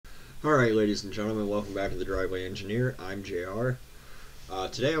Alright, ladies and gentlemen, welcome back to the Driveway Engineer. I'm JR.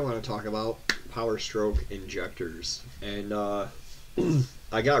 Today I want to talk about Powerstroke injectors. And I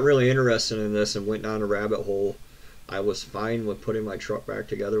got really interested in this and went down a rabbit hole. I was fine with putting my truck back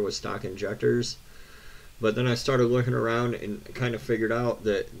together with stock injectors. But then I started looking around and kind of figured out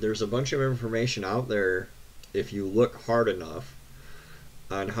that there's a bunch of information out there, if you look hard enough,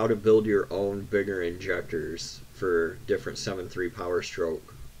 on how to build your own bigger injectors for different 7.3 Powerstroke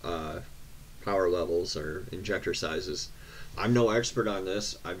power levels or injector sizes. I'm no expert on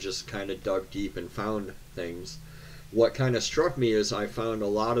this. I've just kind of dug deep and found things. What kind of struck me is I found a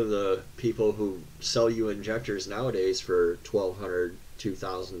lot of the people who sell you injectors nowadays for $1,200,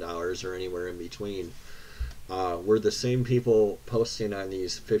 $2,000 or anywhere in between were the same people posting on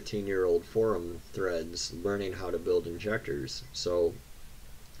these 15-year-old forum threads learning how to build injectors. So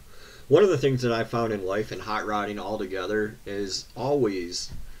one of the things that I found in life and hot rodding altogether is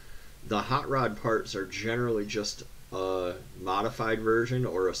always the hot rod parts are generally just a modified version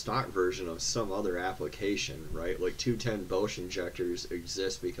or a stock version of some other application, right? Like 210 Bosch injectors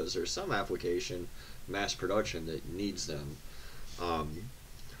exist because there's some application, mass production, that needs them.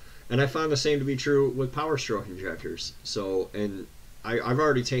 And I found the same to be true with Powerstroke injectors. So, and I've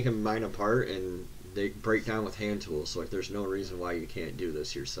already taken mine apart and they break down with hand tools, so like there's no reason why you can't do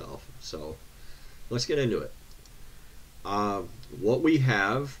this yourself. So let's get into it. What we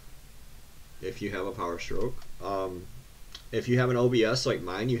have, if you have a Powerstroke, if you have an OBS like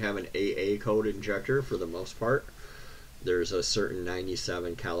mine, you have an AA code injector for the most part. There's a certain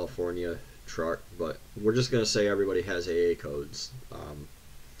 97 California truck, but we're just going to say everybody has AA codes.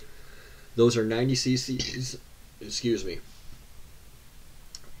 Those are 90 cc's, excuse me.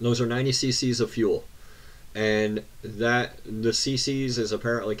 Those are 90 cc's of fuel, and that the cc's is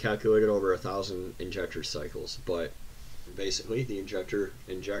apparently calculated over 1,000 injector cycles, but basically the injector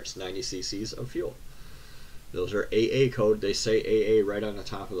injects 90 cc's of fuel. Those are AA code. They say AA right on the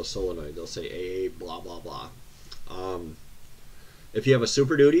top of the solenoid. They'll say AA blah blah blah. If you have a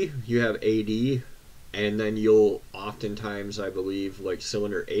Super Duty, you have AD, and then you'll oftentimes, I believe, like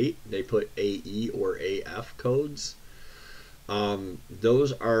cylinder 8, they put AE or AF codes.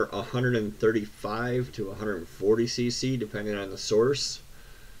 Those are 135 to 140 cc depending on the source.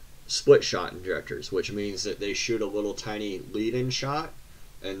 Split shot injectors, which means that they shoot a little tiny lead-in shot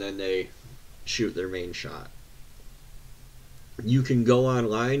and then they shoot their main shot. You can go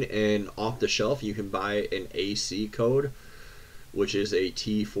online and off the shelf you can buy an AC code, which is a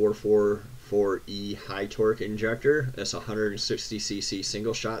T444E high torque injector. That's 160 cc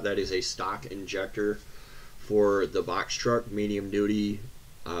single shot. That is a stock injector for the box truck, medium duty,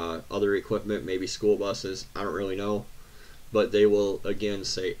 other equipment, maybe school buses, I don't really know. But they will again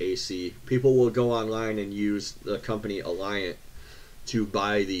say AC. People will go online and use the company Alliant to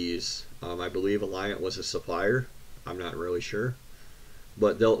buy these. I believe Alliant was a supplier. I'm not really sure,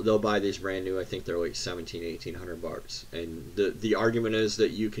 but they'll buy these brand new. I think they're like 1,800 bucks. And the argument is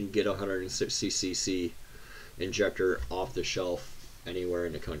that you can get a 160 cc injector off the shelf anywhere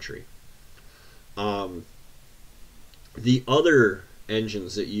in the country. The other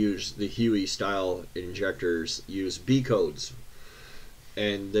engines that use the Huey style injectors use B codes,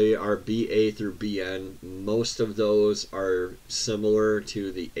 and they are BA through BN. Most of those are similar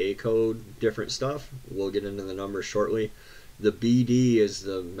to the A code, different stuff. We'll get into the numbers shortly. The BD is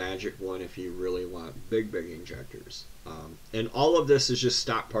the magic one if you really want big injectors. And all of this is just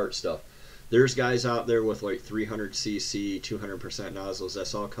stock part stuff. There's guys out there with like 300 cc 200% nozzles.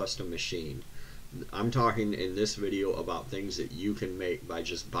 That's all custom machined. I'm talking in this video about things that you can make by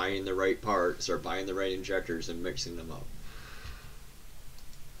just buying the right parts or buying the right injectors and mixing them up.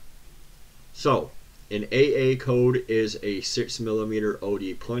 So, an AA code is a 6mm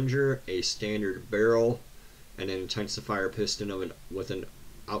OD plunger, a standard barrel, and an intensifier piston with an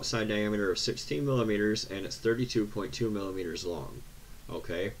outside diameter of 16 millimeters, and it's 32.2 millimeters long.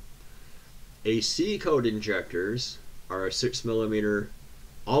 Okay. AC code injectors are a 6mm.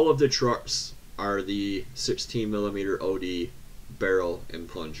 All of the trucks are the 16mm OD barrel and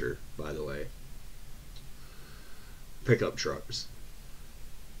plunger, by the way. Pickup trucks.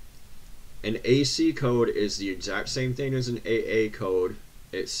 An AC code is the exact same thing as an AA code,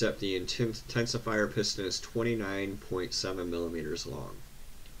 except the intensifier piston is 29.7 millimeters long.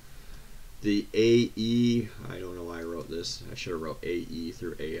 The AE, I don't know why I wrote this. I should have wrote AE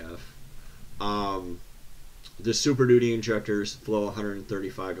through AF. The Super Duty injectors flow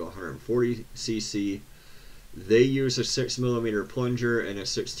 135 to 140 cc. They use a 6mm plunger and a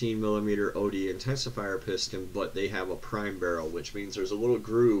 16mm OD intensifier piston, but they have a prime barrel, which means there's a little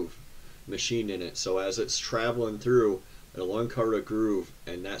groove machined in it. So as it's traveling through, It'll uncover a groove,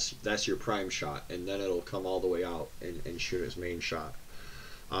 and that's your prime shot, and then it'll come all the way out and shoot its main shot.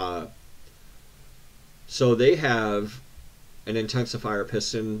 So they have an intensifier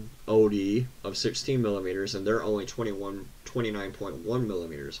piston OD of 16 millimeters, and they're only 29.1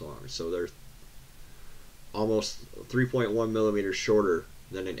 millimeters long. So they're almost 3.1 millimeters shorter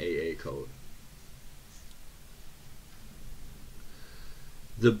than an AA code.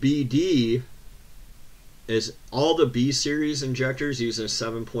 The BD is all the B series injectors use a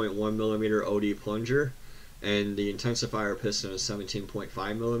 7.1 millimeter OD plunger, and the intensifier piston is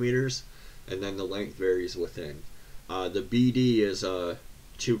 17.5 millimeters, and then the length varies within. The BD is a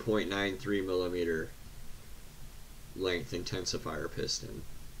 2.93 millimeter length intensifier piston.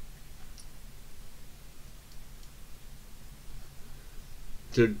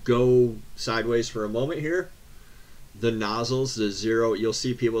 To go sideways for a moment here, the nozzles, the zero, you'll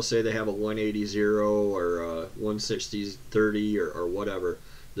see people say they have a 180 0 or a 160 30 or whatever.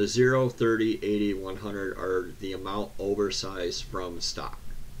 The 0, 30, 80, 100 are the amount oversized from stock.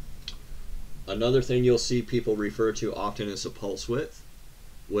 Another thing you'll see people refer to often is the pulse width,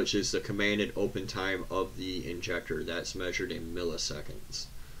 which is the commanded open time of the injector. That's measured in milliseconds.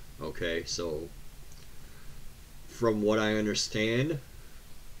 Okay, so from what I understand,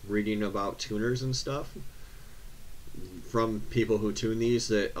 reading about tuners and stuff, from people who tune these,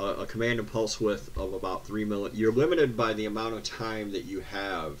 that a commanded pulse width of about 3 millimeters. You're limited by the amount of time that you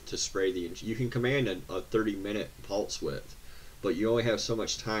have to spray the. You can command a 30-minute pulse width, but you only have so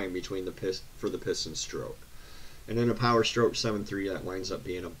much time between for the piston stroke. And then a Powerstroke 7.3, that winds up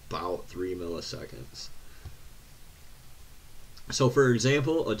being about 3 milliseconds. So for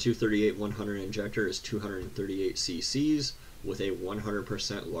example, a 238-100 injector is 238 cc's with a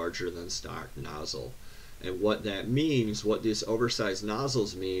 100% larger than stock nozzle. And what that means, what these oversized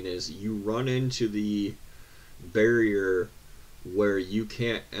nozzles mean, is you run into the barrier where you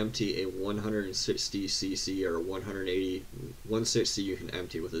can't empty a 160 cc or 160 you can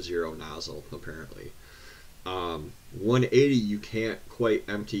empty with a zero nozzle, apparently. 180 you can't quite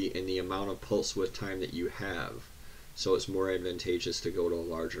empty in the amount of pulse width time that you have, so it's more advantageous to go to a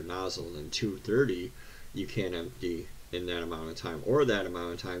larger nozzle. Than 230 you can't empty in that amount of time, or that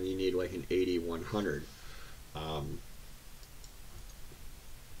amount of time you need like an 80-100.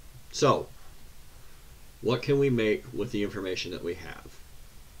 So what can we make with the information that we have?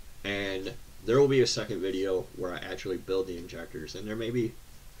 And there will be a second video where I actually build the injectors, and there may be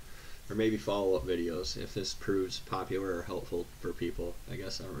follow-up videos if this proves popular or helpful for people. I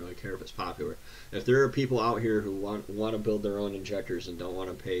guess I don't really care if it's popular. If there are people out here who want to build their own injectors and don't want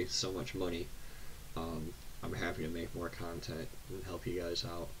to pay so much money, I'm happy to make more content and help you guys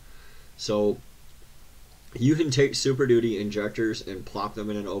out. So you can take Super Duty injectors and plop them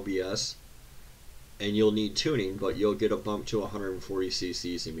in an OBS, and you'll need tuning, but you'll get a bump to 140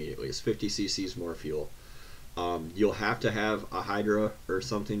 cc's immediately. It's 50 cc's more fuel. You'll have to have a Hydra or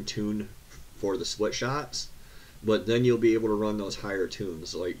something tuned for the split shots, but then you'll be able to run those higher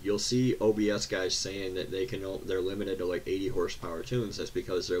tunes. Like you'll see OBS guys saying that they're limited to like 80 horsepower tunes. That's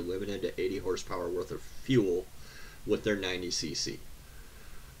because they're limited to 80 horsepower worth of fuel with their 90 cc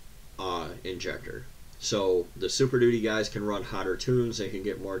injector. So the Super Duty guys can run hotter tunes. They can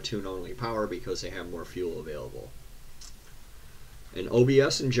get more tune-only power because they have more fuel available. An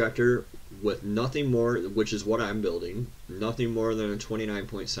OBS injector with nothing more, which is what I'm building, nothing more than a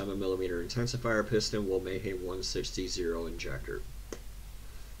 29.7 millimeter intensifier piston will make a 160 0 injector.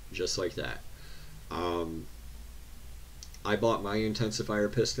 Just like that. I bought my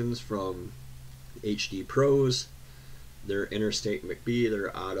intensifier pistons from HD Pros. They're Interstate McBee.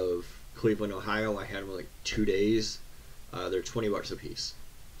 They're out of Cleveland, Ohio. I had them like 2 days. They're 20 bucks a piece.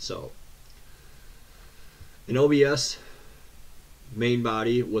 So an OBS main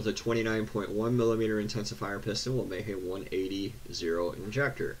body with a 29.1 millimeter intensifier piston will make a 180 0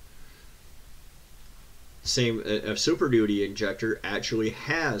 injector. A Super Duty injector actually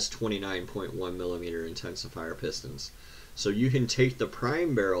has 29.1 millimeter intensifier pistons. So you can take the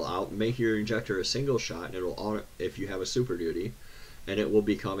prime barrel out, make your injector a single shot, and it'll, if you have a Super Duty, and it will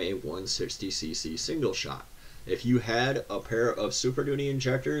become a 160 cc single shot. If you had a pair of Super Duty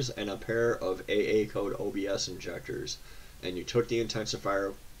injectors and a pair of AA code OBS injectors, and you took the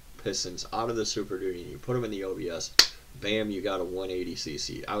intensifier pistons out of the Super Duty and you put them in the OBS, bam, you got a 180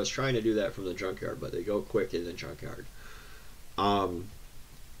 cc. I was trying to do that from the junkyard, but they go quick in the junkyard.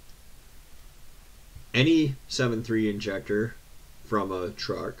 Any 7.3 injector from a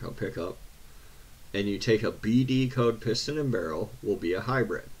truck, a pickup, and you take a BD code piston and barrel will be a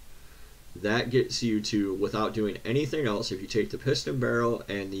hybrid. That gets you to, without doing anything else, if you take the piston barrel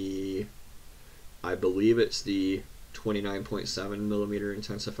and the, I believe it's the 29.7 millimeter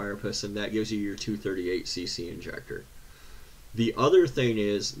intensifier piston, that gives you your 238cc injector. The other thing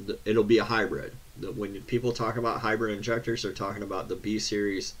is it'll be a hybrid. When people talk about hybrid injectors, they're talking about the B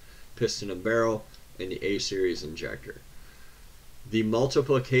series piston and barrel and the A series injector. The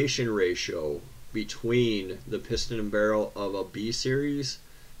multiplication ratio between the piston and barrel of a B series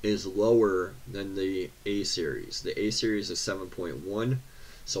is lower than the A series. The A series is 7.1,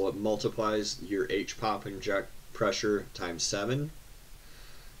 so it multiplies your H-pop inject pressure times 7,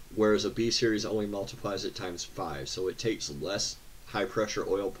 whereas a B series only multiplies it times 5. So it takes less high pressure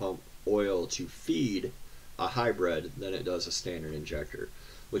oil pump oil to feed a hybrid than it does a standard injector,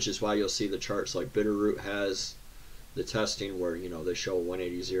 which is why you'll see the charts like Bitterroot has the testing where, you know, they show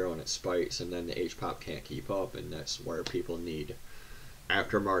 180 and it spikes, and then the H-pop can't keep up, and that's where people need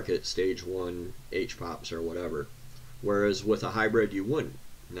aftermarket stage 1 H-pops or whatever. Whereas with a hybrid you wouldn't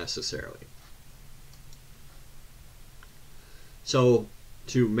necessarily. So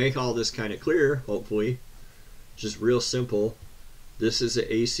to make all this kind of clear, hopefully, just real simple, this is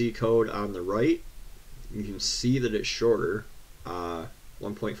the AC code on the right. You can see that it's shorter,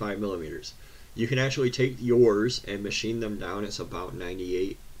 1.5 millimeters. You can actually take yours and machine them down. It's about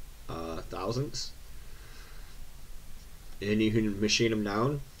 98 thousandths. And you can machine them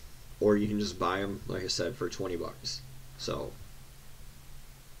down, or you can just buy them, like I said, for 20 bucks. So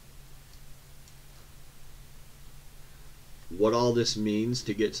what all this means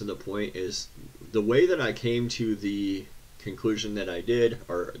to get to the point is the way that I came to the conclusion that I did,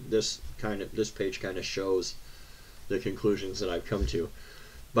 or this page kind of shows the conclusions that I've come to.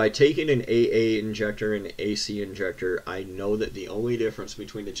 By taking an AA injector and an AC injector, I know that the only difference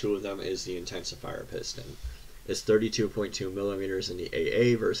between the two of them is the intensifier piston. It's 32.2 millimeters in the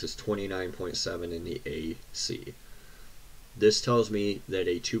AA versus 29.7 in the AC. This tells me that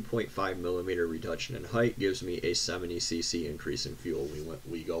a 2.5 millimeter reduction in height gives me a 70 cc increase in fuel.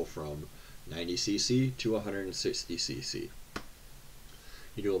 We go from 90 cc to 160 cc.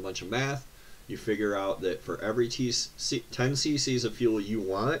 You do a bunch of math, you figure out that for every 10 cc's of fuel you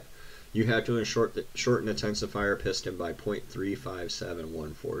want, you have to shorten the intensifier piston by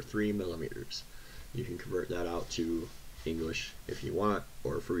 0.357143 millimeters. You can convert that out to English if you want,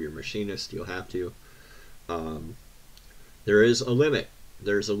 or for your machinist you'll have to. There is a limit.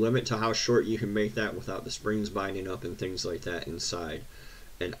 There's a limit to how short you can make that without the springs binding up and things like that inside.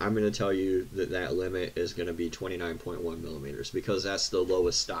 And I'm going to tell you that that limit is going to be 29.1 millimeters because that's the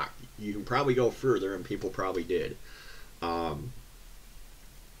lowest stock. You can probably go further, and people probably did.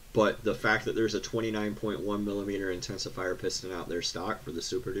 But the fact that there's a 29.1 millimeter intensifier piston out there stock for the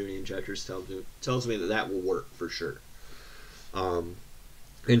Super Duty injectors tells me that that will work for sure. And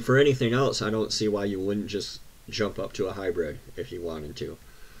for anything else, I don't see why you wouldn't just jump up to a hybrid if you wanted to.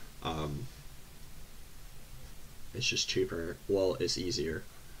 It's just cheaper. Well, it's easier.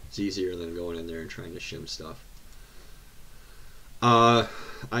 It's easier than going in there and trying to shim stuff. I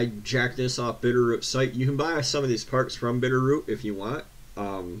jacked this off Bitterroot site. You can buy some of these parts from Bitterroot if you want.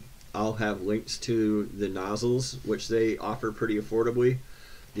 I'll have links to the nozzles, which they offer pretty affordably.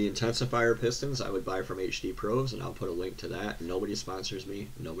 The intensifier pistons I would buy from HD Pros, and I'll put a link to that. Nobody sponsors me.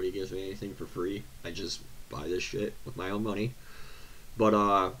 Nobody gives me anything for free. I just buy this shit with my own money.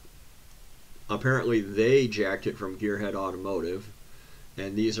 But apparently they jacked it from Gearhead Automotive,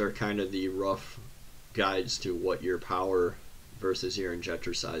 and these are kind of the rough guides to what your power versus your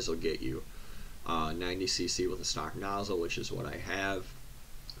injector size will get you. 90 cc with a stock nozzle, which is what I have,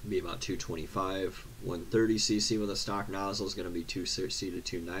 be about 225. 130 cc with a stock nozzle is going to be 260 to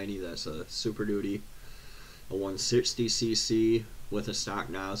 290. That's a Super Duty. A 160 cc with a stock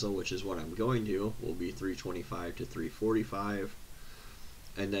nozzle, which is what I'm going to, will be 325 to 345.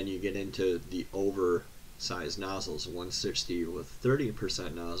 And then you get into the oversized nozzles. 160 with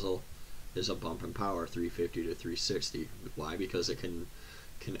 30% nozzle is a bump in power, 350 to 360. Why? Because it can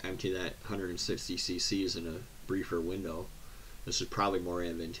empty that 160 cc's in a briefer window. This is probably more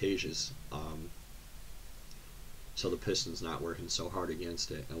advantageous, so the piston's not working so hard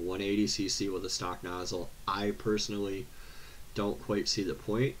against it. A 180 cc with a stock nozzle, I personally don't quite see the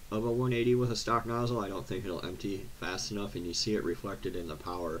point of a 180 with a stock nozzle. I don't think it'll empty fast enough, and you see it reflected in the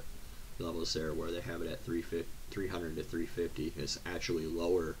power levels there where they have it at 300 to 350. It's actually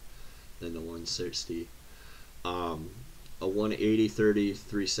lower than the 160. A 180 30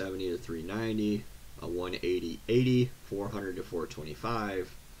 370 to 390, a 180 80 400 to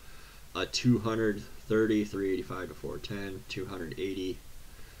 425, a 200 30 385 to 410, 280,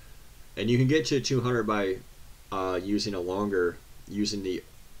 and you can get to 200 by using the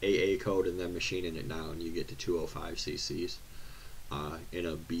AA code and then machining it down. You get to 205 cc's in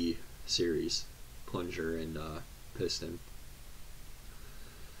a B series plunger and piston.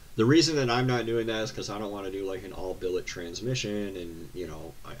 The reason that I'm not doing that is because I don't want to do like an all billet transmission, and you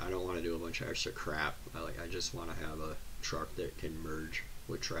know, I don't want to do a bunch of extra crap. I just want to have a truck that can merge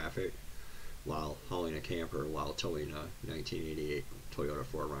with traffic while hauling a camper, while towing a 1988 Toyota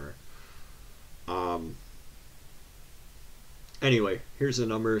 4Runner. Anyway, here's the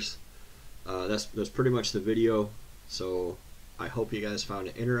numbers. That's pretty much the video. So I hope you guys found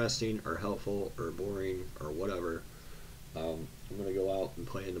it interesting or helpful or boring or whatever. I'm going to go out and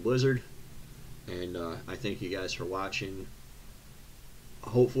play in the blizzard, and I thank you guys for watching.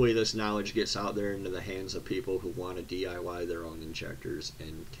 Hopefully this knowledge gets out there into the hands of people who want to DIY their own injectors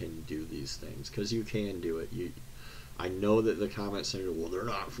and can do these things, because you can do it. I know that the comments say, well, they're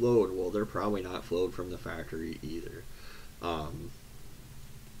not flowed. Well, they're probably not flowed from the factory either.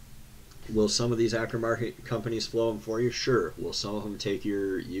 Will some of these aftermarket companies flow them for you? Sure. Will some of them take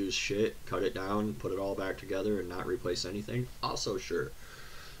your used shit, cut it down, put it all back together, and not replace anything? Also sure.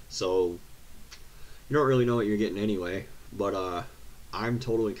 So you don't really know what you're getting anyway. But I'm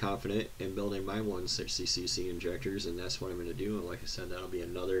totally confident in building my 160cc injectors, and that's what I'm going to do. And like I said, that'll be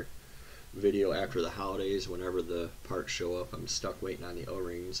another video after the holidays whenever the parts show up. I'm stuck waiting on the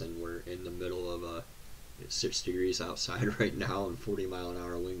O-rings, and we're in the middle of it's 6 degrees outside right now and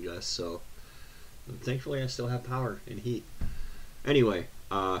 40-mile-an-hour wind gusts, so thankfully I still have power and heat. Anyway,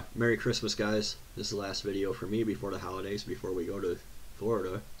 Merry Christmas, guys. This is the last video for me before the holidays, before we go to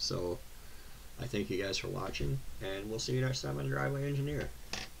Florida. So I thank you guys for watching, and we'll see you next time on Driveway Engineer.